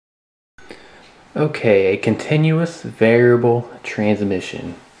Okay, a continuous variable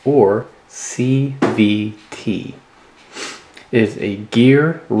transmission, or CVT, is a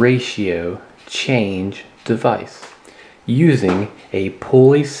gear ratio change device using a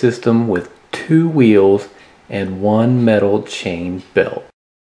pulley system with 2 wheels and 1 metal chain belt.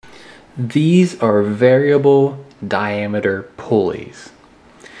 These are variable diameter pulleys.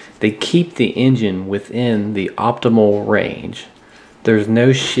 They keep the engine within the optimal range. There's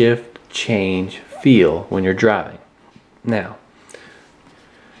no shift, change, feel when you're driving. Now,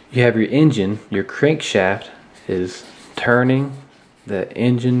 you have your engine, your crankshaft is turning, the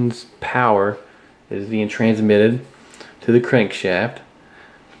engine's power is being transmitted to the crankshaft,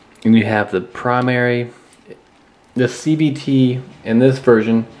 and you have the primary, the CVT in this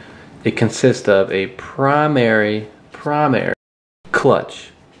version, it consists of a primary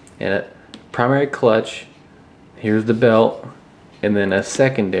clutch, and a primary clutch, here's the belt, and then a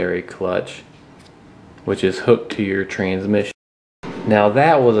secondary clutch which is hooked to your transmission. Now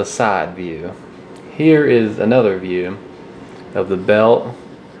that was a side view. Here is another view of the belt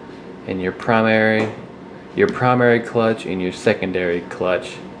and your primary clutch and your secondary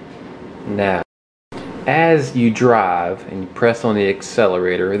clutch. Now, as you drive and you press on the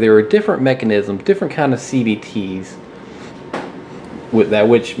accelerator, there are different mechanisms, different kind of CVTs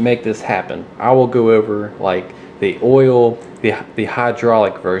which make this happen. I will go over like the oil, the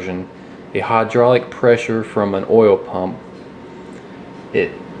hydraulic version, a hydraulic pressure from an oil pump.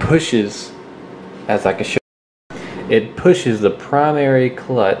 It pushes, as I can show, it pushes the primary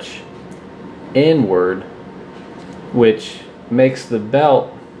clutch inward, which makes the belt,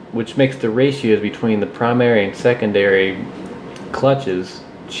 which makes the ratios between the primary and secondary clutches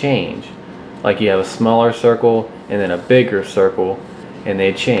change. Like you have a smaller circle and then a bigger circle, and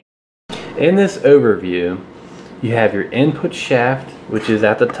they change. In this overview, you have your input shaft, which is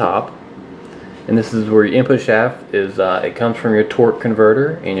at the top, and this is where your input shaft is. It comes from your torque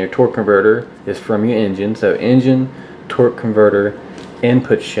converter, and your torque converter is from your engine. So engine, torque converter,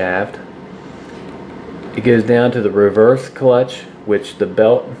 input shaft. It goes down to the reverse clutch, which the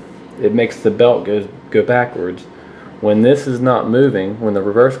belt, it makes the belt go backwards. When this is not moving, when the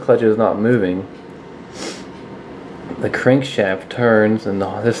reverse clutch is not moving, the crankshaft turns and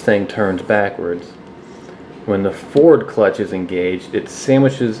this thing turns backwards. When the forward clutch is engaged, it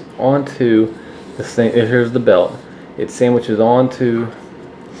sandwiches onto this thing. Here's the belt. It sandwiches onto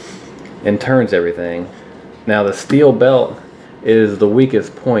and turns everything. Now the steel belt is the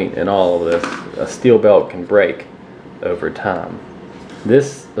weakest point in all of this. A steel belt can break over time. The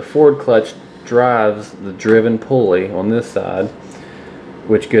forward clutch drives the driven pulley on this side,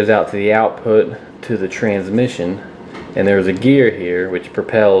 which goes out to the output to the transmission, and there's a gear here which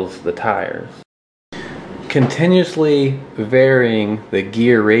propels the tires. Continuously varying the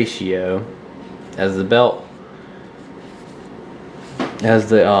gear ratio as the belt, as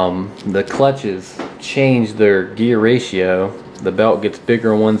the clutches change their gear ratio, the belt gets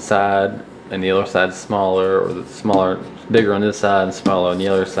bigger on one side and the other side smaller, or bigger on this side and smaller on the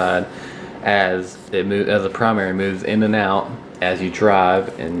other side, as the primary moves in and out as you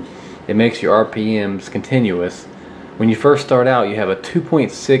drive, and it makes your RPMs continuous. When you first start out, you have a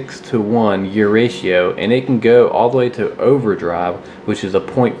 2.6 to 1 gear ratio, and it can go all the way to overdrive, which is a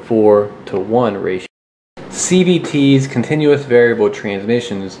 0.4 to 1 ratio. CVTs, continuous variable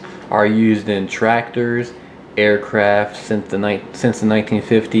transmissions, are used in tractors, aircraft since the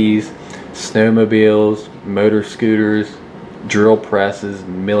 1950s, snowmobiles, motor scooters, drill presses,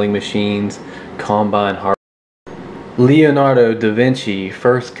 milling machines, combine harvesters. Leonardo da Vinci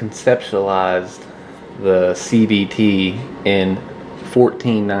first conceptualized the CVT in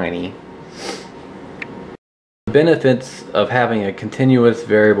 1490. The benefits of having a continuous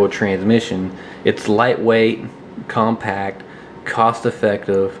variable transmission: it's lightweight, compact, cost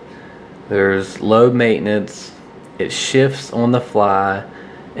effective, there's low maintenance, it shifts on the fly,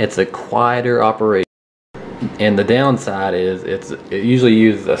 it's a quieter operation. And the downside is it usually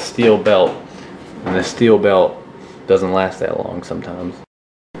uses a steel belt, and the steel belt doesn't last that long sometimes.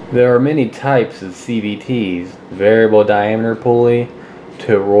 There are many types of CVTs: variable diameter pulley,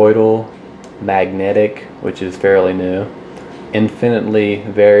 toroidal, magnetic, which is fairly new, infinitely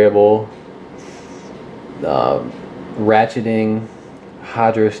variable, ratcheting,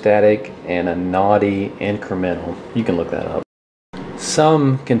 hydrostatic, and a naughty incremental. You can look that up.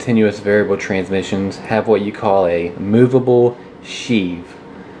 Some continuous variable transmissions have what you call a movable sheave.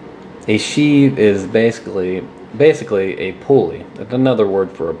 A sheave is basically a pulley. That's another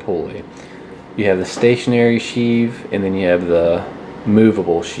word for a pulley. You have the stationary sheave, and then you have the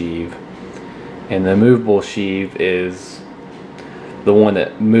movable sheave. And the movable sheave is the one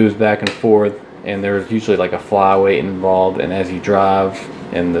that moves back and forth and there's usually like a flyweight involved, and as you drive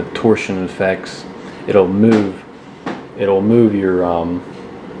and the torsion effects, it'll move your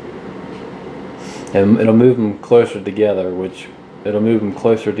and it'll move them closer together,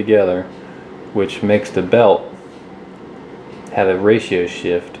 which makes the belt have a ratio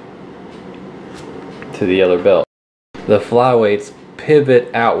shift to the other belt. The flyweights pivot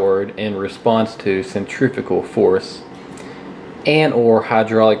outward in response to centrifugal force and or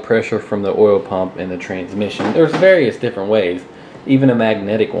hydraulic pressure from the oil pump in the transmission. There's various different ways, even a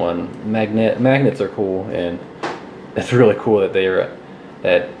magnetic one. Magnets are cool, and it's really cool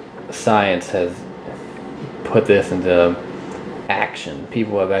that science has put this into action.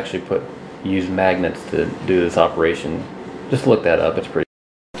 People have actually used magnets to do this operation. Just look that up, it's pretty.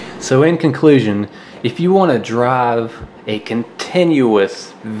 So in conclusion, if you want to drive a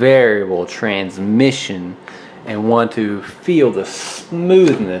continuous variable transmission and want to feel the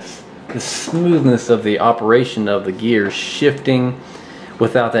smoothness of the operation of the gears shifting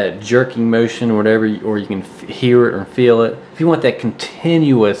without that jerking motion or whatever, or you can hear it or feel it, if you want that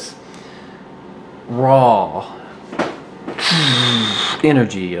continuous raw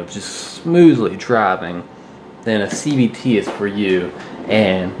energy of just smoothly driving, then a CVT is for you.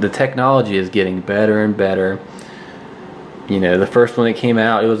 And the technology is getting better and better. You know, the first one that came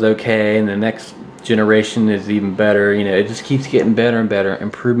out, it was okay, and the next generation is even better. You know, it just keeps getting better and better.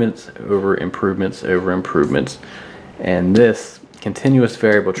 Improvements over improvements over improvements. And this continuous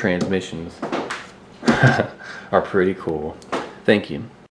variable transmissions are pretty cool. Thank you.